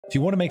If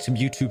you want to make some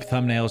YouTube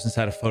thumbnails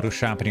inside of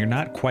Photoshop and you're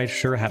not quite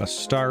sure how to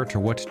start or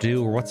what to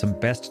do or what some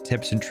best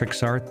tips and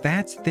tricks are,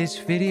 that's this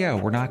video.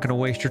 We're not going to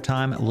waste your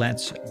time.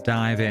 Let's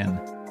dive in.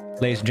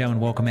 Ladies and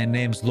gentlemen, welcome in.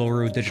 Name's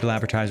Laura, digital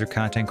advertiser,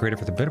 content creator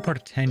for the better part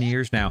of 10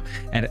 years now.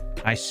 And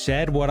I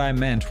said what I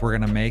meant. We're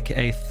going to make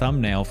a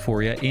thumbnail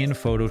for you in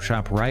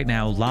Photoshop right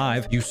now,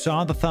 live. You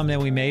saw the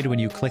thumbnail we made when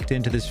you clicked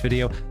into this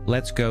video.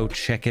 Let's go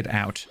check it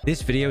out.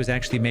 This video is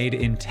actually made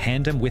in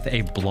tandem with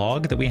a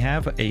blog that we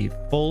have, a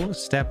full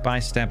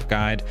step-by-step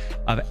guide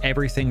of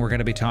everything we're going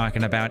to be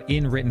talking about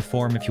in written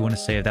form. If you want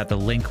to save that, the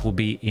link will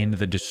be in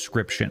the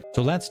description.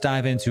 So let's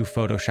dive into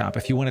Photoshop.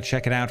 If you want to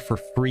check it out for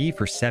free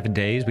for 7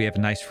 days, we have a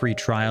nice free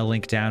trial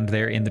link down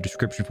there in the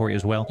description for you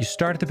as well. You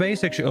start at the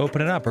basics, you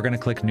open it up. We're going to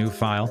click new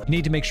file. You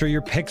need to make sure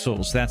your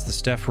pixels, that's the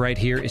stuff right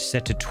here, is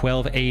set to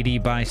 1280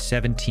 by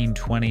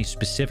 1720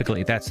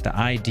 specifically. That's the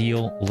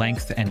ideal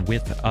length and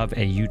width of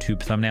a YouTube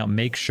thumbnail.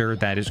 Make sure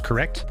that is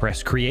correct.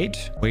 Press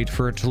create, wait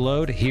for it to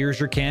load. Here's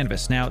your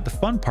canvas. Now, the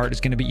fun part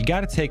is going to be, you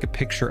got to take a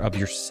picture of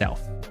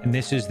yourself. And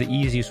this is the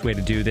easiest way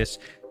to do this.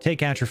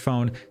 Take out your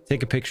phone,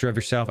 take a picture of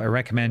yourself. I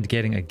recommend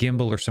getting a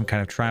gimbal or some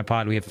kind of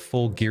tripod. We have a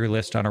full gear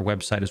list on our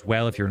website as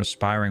well. If you're an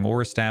aspiring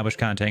or established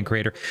content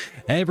creator,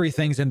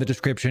 everything's in the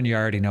description. You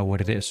already know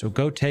what it is. So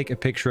go take a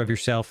picture of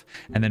yourself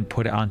and then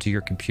put it onto your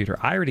computer.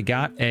 I already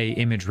got an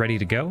image ready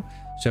to go.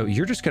 So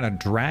you're just going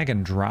to drag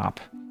and drop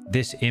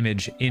this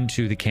image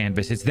into the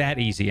canvas. It's that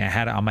easy. I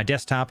had it on my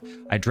desktop.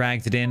 I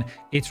dragged it in.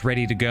 It's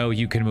ready to go.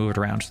 You can move it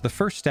around. So the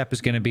first step is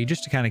going to be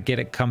just to kind of get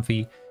it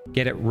comfy,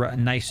 get it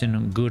nice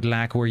and good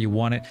like where you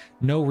want it.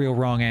 No real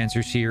wrong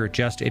answers here.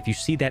 Just if you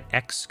see that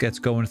X that's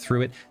going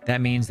through it,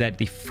 that means that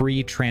the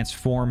free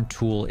transform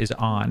tool is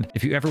on.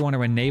 If you ever want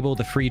to enable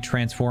the free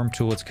transform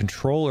tool, it's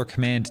Control or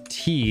Command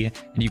T,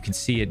 and you can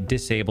see it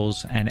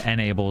disables and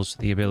enables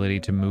the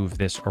ability to move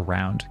this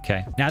around.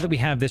 Okay. Now that we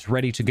have this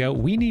ready to go,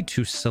 we need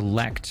to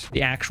select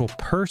the actual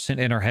person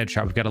in our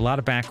headshot. We've got a lot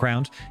of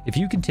background. If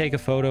you can take a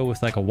photo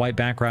with like a white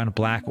background,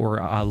 black, or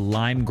a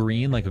lime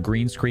green, like a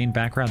green screen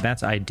background,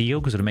 that's ideal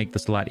because it'll make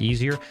this a lot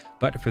easier.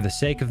 But for the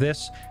sake of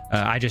this,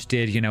 I just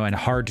did, and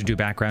hard to do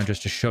background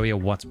just to show you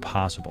what's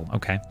possible.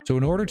 Okay. So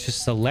in order to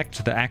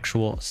select the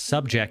actual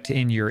subject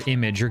in your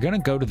image, you're going to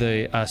go to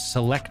the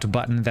select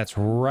button that's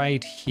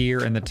right here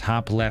in the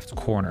top left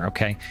corner.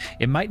 Okay.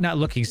 It might not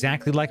look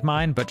exactly like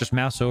mine, but just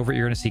mouse over it.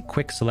 You're going to see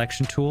quick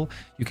selection tool.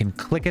 You can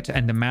click it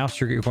and the mouse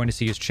you're going to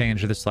see is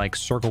changed to this like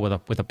circle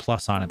with a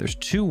plus on it. There's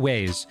two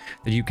ways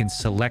that you can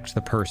select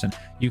the person.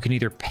 You can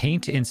either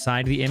paint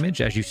inside the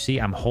image. As you see,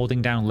 I'm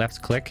holding down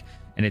left click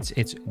and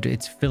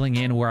it's filling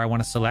in where I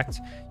want to select.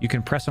 You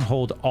can press and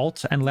hold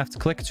Alt and left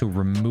click to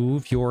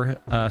remove your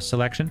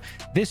selection.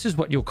 This is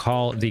what you'll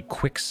call the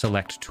quick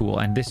select tool.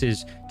 And this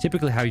is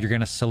typically how you're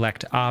going to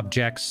select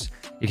objects.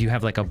 If you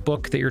have like a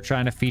book that you're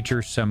trying to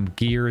feature, some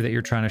gear that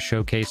you're trying to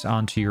showcase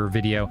onto your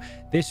video,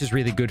 this is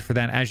really good for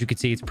that. As you can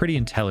see, it's pretty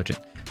intelligent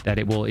that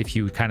it will, if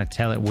you kind of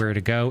tell it where to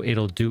go,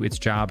 it'll do its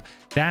job.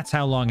 That's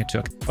how long it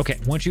took. Okay,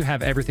 once you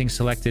have everything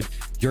selected,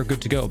 you're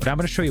good to go. But I'm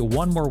going to show you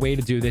one more way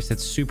to do this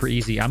that's super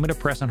easy. I'm going to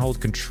press and hold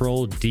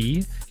Control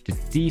D to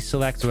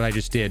deselect what I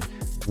just did.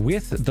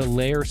 With the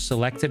layer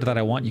selected that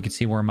I want, you can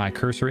see where my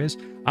cursor is.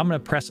 I'm going to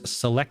press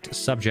Select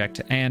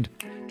Subject, and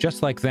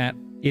just like that,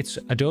 it's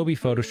Adobe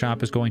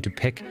Photoshop is going to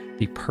pick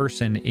the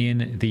person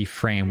in the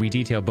frame. We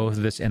detail both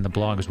of this in the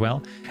blog as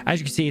well.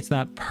 As you can see, it's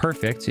not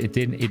perfect.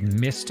 It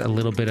missed a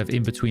little bit of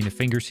in between the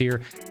fingers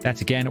here.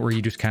 That's again where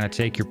you just kind of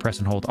take your press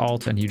and hold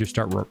Alt and you just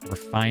start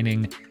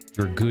refining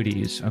your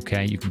goodies.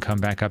 Okay, you can come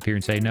back up here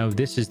and say, no,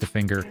 this is the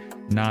finger,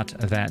 not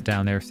that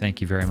down there.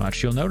 Thank you very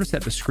much. You'll notice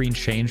that the screen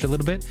changed a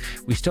little bit.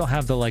 We still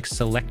have the like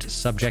select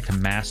subject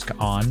mask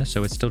on,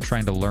 so it's still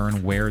trying to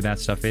learn where that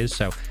stuff is.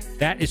 So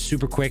that is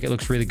super quick. It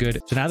looks really good.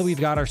 So now that we've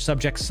got our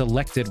subject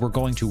selected, we're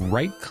going to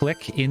right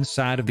click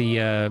inside of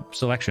the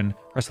selection,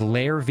 press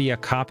layer via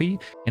copy.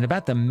 In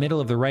about the middle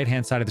of the right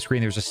hand side of the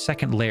screen, there's a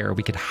second layer.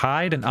 We could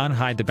hide and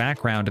unhide the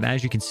background. And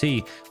as you can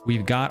see,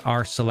 we've got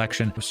our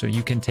selection. So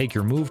you can take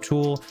your move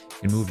tool,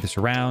 you can move this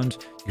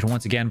around. You can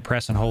once again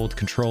press and hold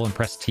Control and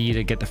press T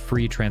to get the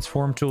free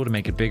transform tool to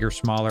make it bigger,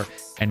 smaller,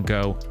 and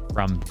go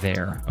from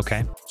there.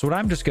 Okay. So what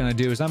I'm just going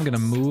to do is I'm going to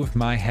move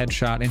my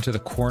headshot into the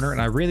corner,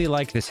 and I really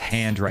like this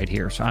hand right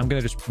here. So I'm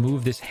going to just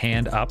move this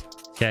hand up.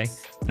 Okay.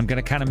 I'm going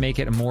to kind of make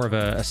it more of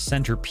a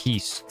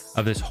centerpiece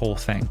of this whole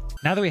thing.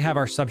 Now that we have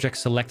our subject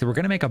selected, we're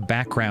going to make a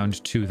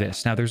background to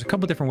this. Now, there's a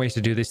couple different ways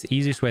to do this. The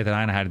easiest way that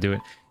I know how to do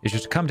it is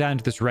just to come down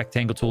to this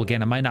rectangle tool.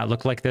 Again, it might not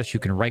look like this. You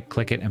can right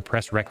click it and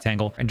press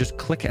rectangle and just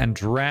click and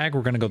drag.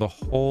 We're going to go the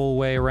whole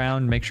way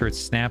around, make sure it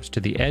snaps to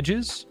the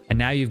edges. And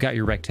now you've got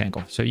your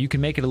rectangle. So you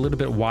can make it a little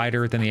bit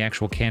wider than the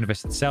actual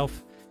canvas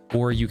itself,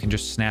 or you can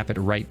just snap it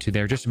right to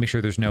there just to make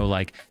sure there's no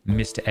like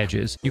missed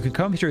edges. You can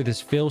come through this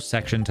fill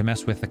section to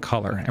mess with the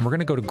color, and we're going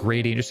to go to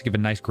gradient just to give a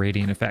nice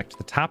gradient effect.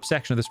 The top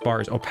section of this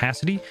bar is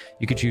opacity.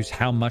 You can choose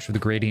how much of the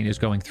gradient is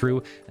going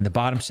through, and the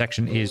bottom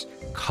section is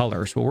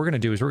color. So what we're going to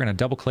do is we're going to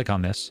double click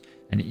on this,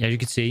 and as you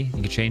can see,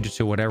 you can change it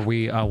to whatever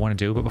we want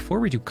to do. But before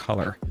we do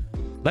color,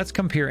 Let's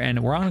come here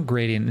and we're on a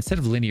gradient. Instead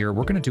of linear,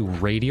 we're going to do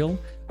radial.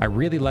 I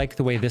really like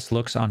the way this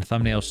looks on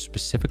thumbnails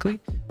specifically.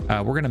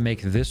 We're going to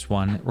make this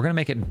one, we're going to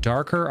make it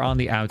darker on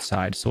the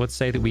outside. So let's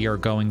say that we are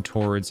going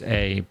towards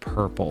a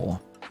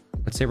purple.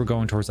 Let's say we're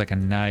going towards like a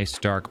nice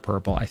dark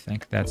purple. I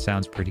think that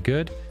sounds pretty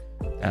good.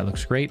 That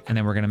looks great. And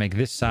then we're going to make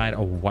this side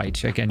a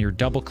white. Again, you're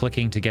double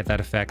clicking to get that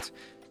effect.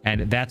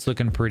 And that's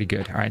looking pretty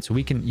good. All right, so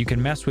you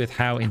can mess with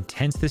how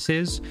intense this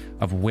is,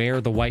 of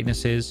where the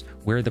whiteness is,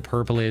 where the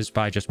purple is,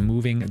 by just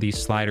moving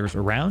these sliders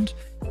around.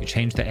 You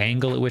change the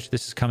angle at which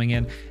this is coming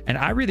in. And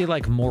I really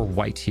like more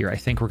white here. I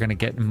think we're going to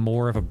get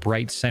more of a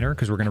bright center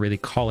because we're going to really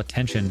call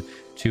attention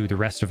to the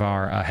rest of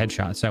our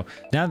headshot. So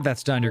now that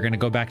that's done, you're going to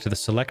go back to the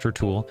selector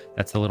tool.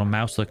 That's the little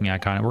mouse looking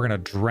icon. And we're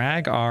going to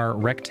drag our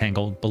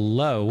rectangle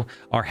below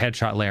our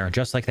headshot layer.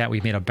 Just like that,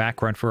 we've made a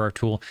background for our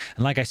tool.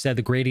 And like I said,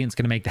 the gradient's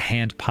going to make the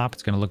hand pop.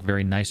 It's going to look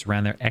very nice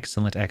around there.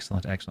 Excellent,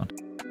 excellent, excellent.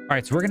 All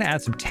right, so we're going to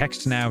add some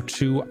text now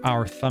to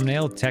our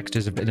thumbnail. Text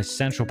is an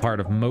essential part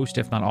of most,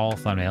 if not all,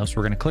 thumbnails. So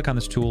we're going to click on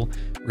this tool.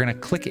 We're going to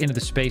click into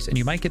the space, and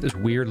you might get this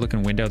weird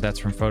looking window that's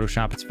from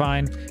Photoshop. It's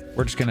fine.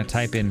 We're just going to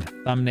type in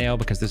thumbnail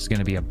because this is going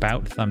to be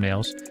about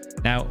thumbnails.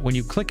 Now, when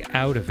you click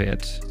out of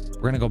it,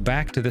 we're going to go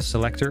back to this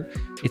selector.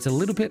 It's a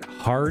little bit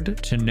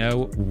hard to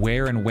know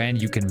where and when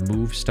you can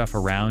move stuff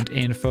around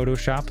in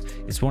Photoshop.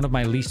 It's one of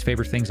my least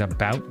favorite things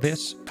about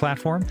this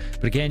platform.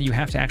 But again, you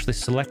have to actually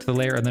select the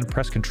layer and then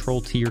press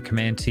Control-T or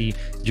Command-T.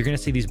 You're going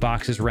to see these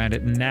boxes around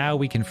it. Now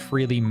we can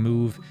freely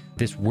move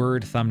this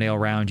word thumbnail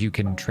around. You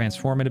can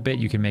transform it a bit.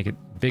 You can make it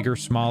bigger,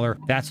 smaller.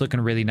 That's looking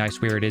really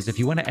nice where it is. If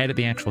you want to edit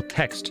the actual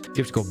text,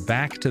 you have to go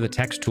back to the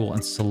text tool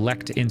and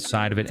select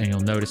inside of it. And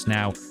you'll notice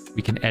now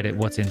we can edit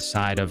what's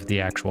inside of the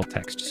actual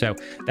text. So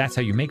that's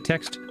how you make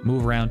text,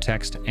 move around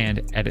text,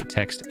 and edit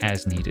text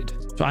as needed.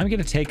 So I'm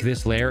going to take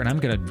this layer and I'm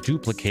going to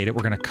duplicate it.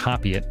 We're going to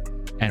copy it.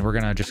 And we're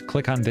going to just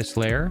click on this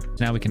layer.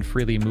 Now we can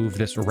freely move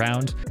this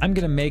around. I'm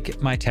going to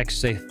make my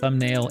text say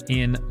thumbnail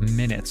in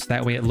minutes.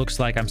 That way it looks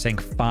like I'm saying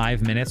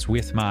 5 minutes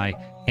with my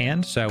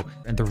hand. So,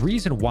 and the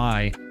reason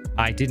why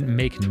I didn't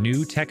make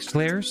new text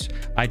layers,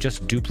 I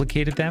just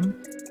duplicated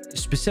them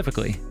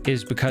specifically,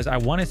 is because I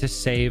wanted to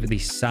save the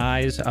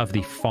size of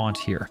the font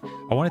here.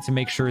 I wanted to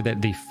make sure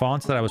that the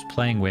fonts that I was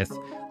playing with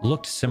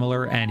looked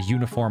similar and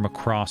uniform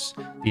across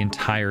the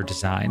entire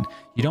design.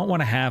 You don't want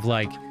to have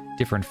like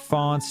different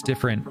fonts,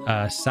 different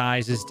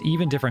sizes,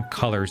 even different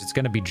colors. It's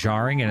going to be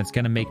jarring and it's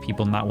going to make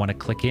people not want to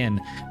click in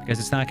because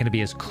it's not going to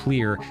be as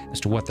clear as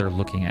to what they're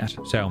looking at.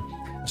 So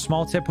a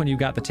small tip when you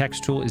got the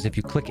text tool is if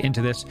you click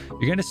into this,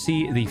 you're going to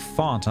see the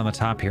font on the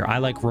top here. I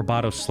like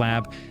Roboto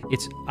Slab.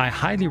 I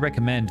highly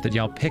recommend that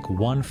y'all pick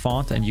one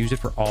font and use it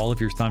for all of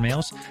your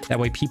thumbnails. That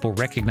way people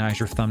recognize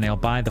your thumbnail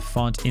by the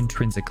font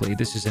intrinsically.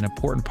 This is an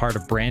important part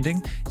of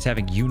branding. It's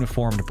having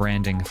uniformed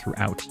branding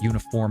throughout.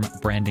 Uniform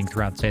branding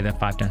throughout. Say that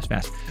 5 times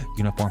fast.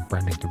 Uniform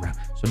branding throughout.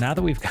 So now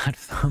that we've got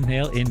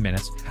thumbnail in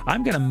minutes,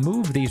 I'm going to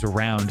move these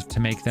around to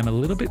make them a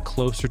little bit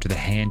closer to the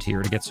hand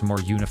here to get some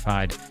more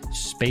unified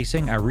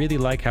spacing. I really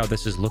like how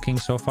this is looking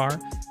so far.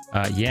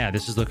 Yeah,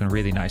 this is looking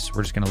really nice.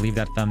 We're just going to leave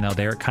that thumbnail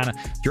there.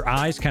 Your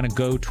eyes kind of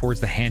go towards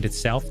the hand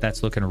itself.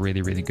 That's looking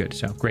really, really good.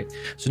 So great.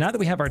 So now that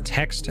we have our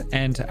text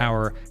and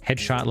our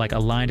headshot like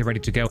aligned and ready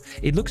to go,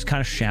 it looks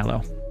kind of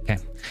shallow. Okay.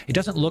 It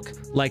doesn't look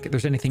like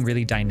there's anything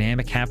really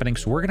dynamic happening.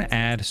 So we're going to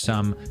add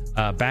some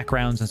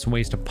backgrounds and some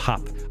ways to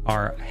pop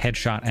our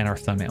headshot and our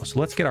thumbnail. So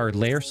let's get our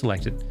layer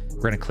selected.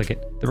 We're going to click it.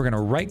 Then we're going to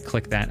right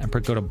click that and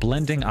go to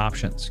blending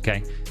options.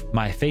 Okay.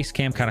 My face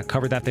cam kind of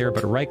covered that there,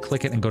 but right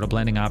click it and go to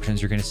blending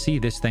options. You're going to see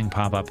this thing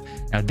pop up.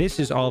 Now this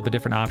is all the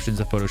different options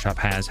that Photoshop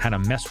has, how to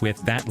mess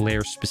with that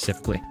layer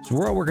specifically. So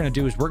what we're going to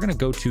do is we're going to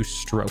go to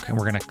stroke and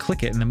we're going to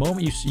click it. And the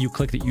moment you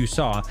click that, you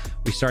saw,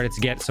 we started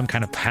to get some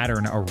kind of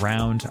pattern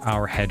around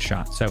our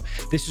headshot. So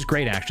this is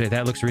great. Actually,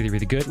 that looks really,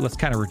 really good. Let's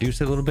kind of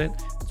reduce it a little bit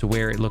to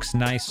where it looks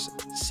nice.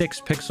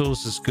 6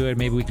 pixels is good.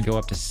 Maybe we can go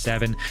up to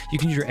 7. You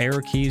can use your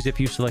arrow keys if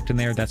you select in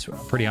there. That's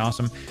pretty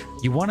awesome.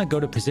 You want to go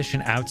to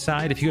position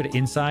outside. If you go to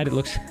inside, it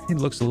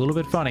looks a little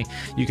bit funny.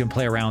 You can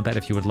play around with that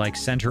if you would like.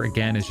 Center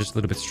again is just a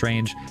little bit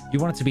strange. You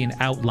want it to be an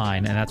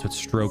outline, and that's what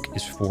stroke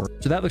is for.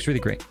 So that looks really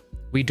great.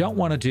 We don't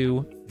want to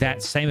do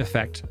that same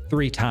effect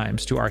 3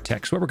 times to our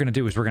text. What we're going to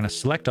do is we're going to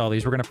select all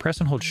these. We're going to press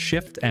and hold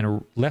shift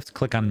and left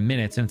click on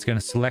minutes, and it's going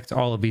to select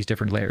all of these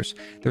different layers.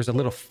 There's a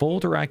little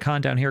folder icon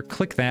down here.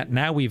 Click that.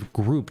 Now we've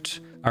grouped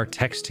our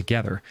text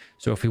together.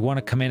 So if we want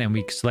to come in and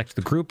we select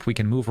the group, we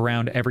can move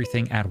around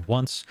everything at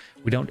once.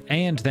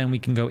 And then we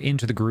can go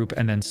into the group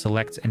and then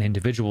select an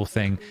individual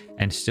thing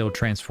and still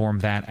transform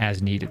that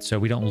as needed. So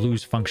we don't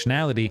lose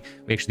functionality.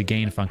 We actually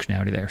gain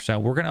functionality there. So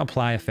we're going to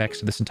apply effects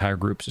to this entire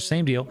group. So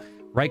same deal.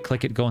 Right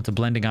click it, go into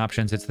blending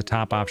options. It's the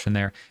top option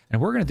there. And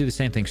we're going to do the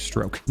same thing,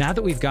 stroke. Now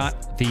that we've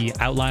got the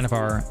outline of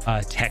our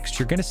text,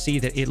 you're going to see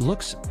that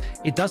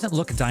it doesn't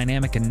look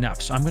dynamic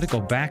enough. So I'm going to go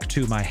back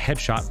to my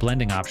headshot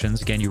blending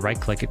options. Again, you right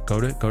click it, go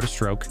to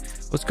stroke.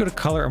 Let's go to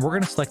color and we're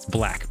going to select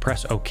black.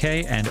 Press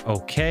OK and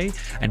OK.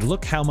 And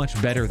look how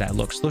much better that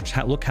looks.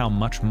 Look how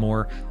much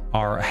more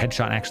our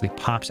headshot actually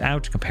pops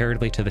out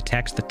comparatively to the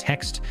text. The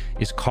text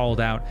is called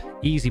out,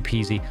 easy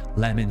peasy,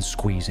 lemon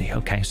squeezy.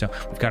 Okay, so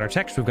we've got our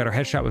text, we've got our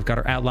headshot, we've got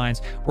our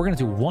outlines. We're going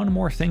to do one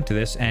more thing to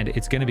this, and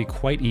it's going to be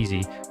quite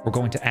easy. We're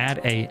going to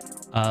add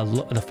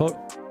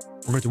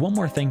we're going to do one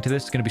more thing to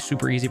this. It's going to be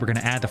super easy. We're going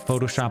to add the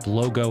Photoshop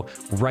logo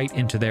right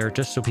into there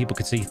just so people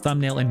could see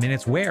thumbnail in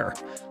minutes. Where?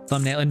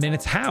 Thumbnail in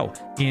minutes. How?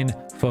 In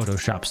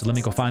Photoshop. So let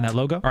me go find that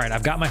logo. All right,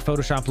 I've got my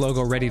Photoshop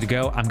logo ready to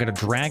go. I'm going to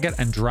drag it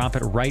and drop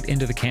it right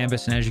into the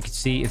canvas. And as you can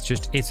see,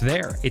 it's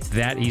there. It's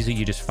that easy.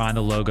 You just find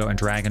the logo and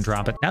drag and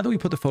drop it. Now that we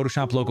put the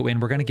Photoshop logo in,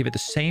 we're going to give it the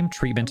same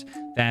treatment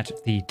that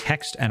the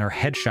text and our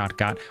headshot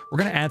got. We're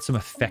going to add some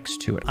effects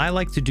to it. I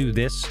like to do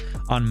this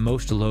on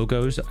most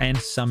logos and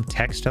some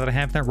text that I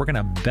have there. We're going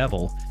to bevel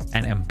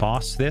and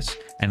emboss this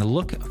and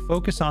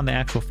focus on the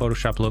actual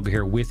Photoshop logo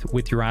here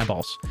with your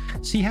eyeballs.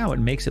 See how it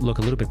makes it look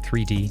a little bit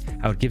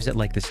 3D, how it gives it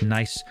like this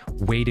nice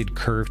weighted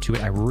curve to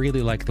it. I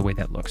really like the way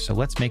that looks. So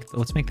let's make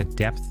the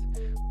depth,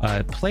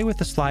 play with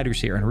the sliders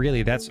here. And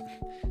really that's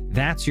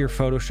your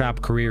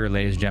Photoshop career,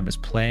 ladies and gentlemen, is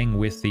playing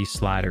with these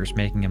sliders,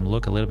 making them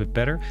look a little bit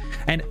better.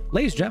 And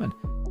ladies and gentlemen,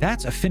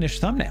 that's a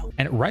finished thumbnail.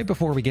 And right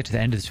before we get to the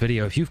end of this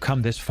video, if you've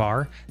come this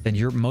far, then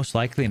you're most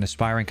likely an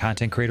aspiring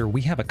content creator.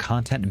 We have a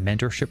content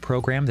mentorship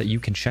program that you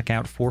can check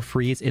out for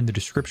free. It's in the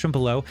description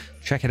below.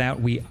 Check it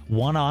out. We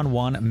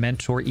one-on-one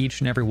mentor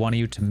each and every one of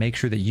you to make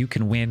sure that you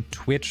can win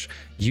Twitch,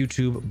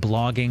 YouTube,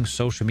 blogging,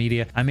 social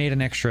media. I made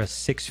an extra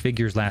 6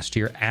 figures last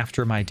year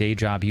after my day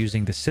job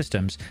using the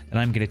systems that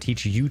I'm going to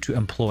teach you to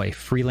employ: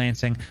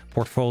 freelancing,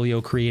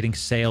 portfolio creating,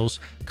 sales,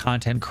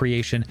 content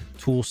creation,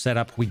 tool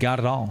setup. We got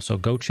it all. So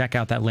go check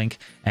out that link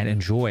and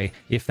enjoy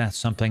if that's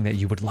something that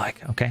you would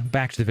like. Okay,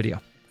 back to the video.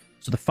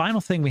 So the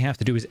final thing we have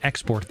to do is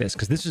export this,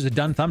 because this is a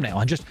done thumbnail.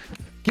 And just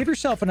give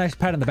yourself a nice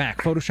pat on the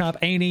back. Photoshop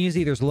ain't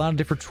easy. There's a lot of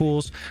different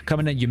tools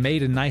coming in. You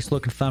made a nice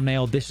looking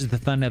thumbnail. This is the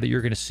thumbnail that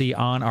you're going to see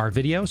on our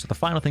video. So the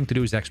final thing to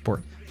do is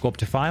export. Go up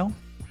to File,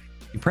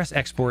 you press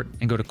Export,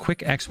 and go to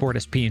Quick Export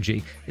as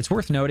PNG. It's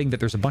worth noting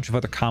that there's a bunch of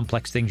other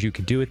complex things you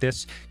can do with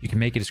this. You can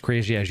make it as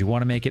crazy as you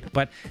want to make it,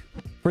 but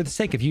for the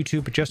sake of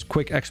YouTube, just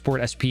Quick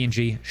Export as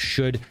PNG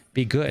should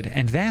be good.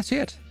 And that's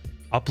it.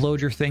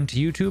 Upload your thing to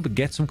YouTube,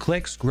 get some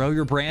clicks, grow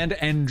your brand,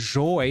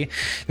 enjoy.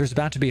 There's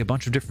about to be a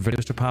bunch of different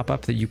videos to pop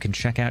up that you can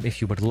check out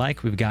if you would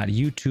like. We've got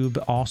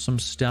YouTube, awesome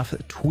stuff,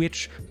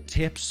 Twitch,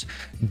 tips,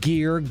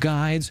 gear,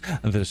 guides.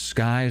 The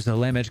sky's the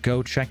limit.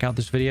 Go check out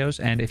these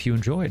videos, and if you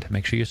enjoyed,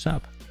 make sure you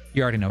sub.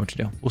 You already know what to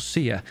do. We'll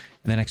see you in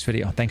the next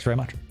video. Thanks very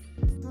much.